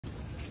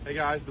Hey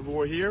guys,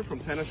 Davor here from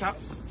Tennis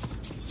House.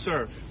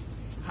 Serve.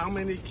 How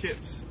many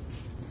kids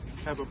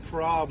have a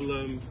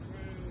problem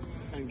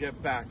and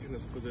get back in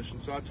this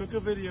position? So I took a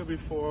video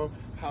before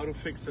how to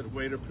fix that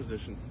waiter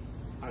position.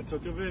 I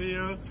took a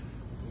video.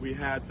 We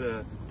had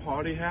the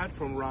party hat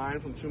from Ryan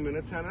from 2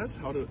 Minute Tennis,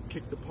 how to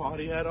kick the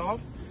party hat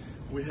off.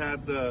 We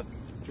had the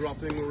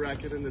dropping the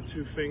racket in the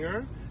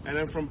 2-finger, and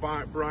then from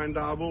Brian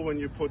Davor, when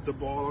you put the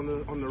ball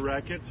on the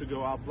racket to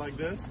go up like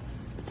this,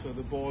 so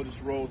the ball just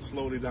rolls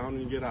slowly down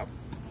and you get up.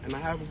 And I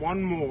have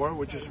one more,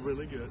 which is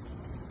really good.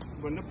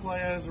 When the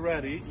player is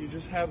ready, you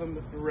just have them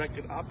the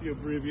racket up. You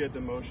abbreviate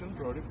the motion.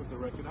 Brody, put the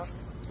racket up.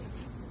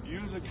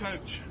 Use a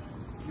coach.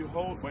 You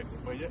hold.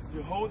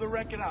 You hold the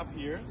racket up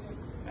here,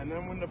 and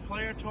then when the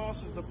player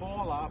tosses the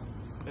ball up,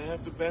 they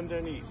have to bend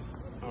their knees.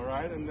 All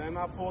right, and then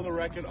I pull the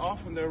racket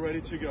off, and they're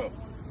ready to go.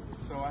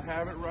 So I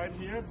have it right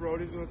here.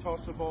 Brody's going to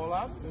toss the ball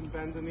up, and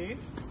bend the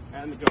knees,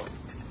 and go.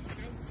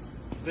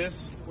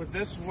 With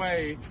this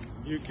way,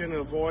 you can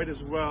avoid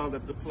as well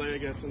that the player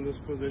gets in this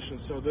position.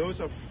 So those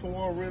are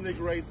 4 really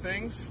great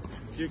things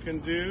you can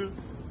do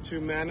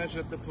to manage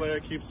that the player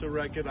keeps the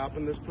racket up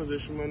in this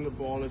position when the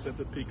ball is at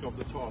the peak of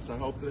the toss. I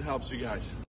hope that helps you guys.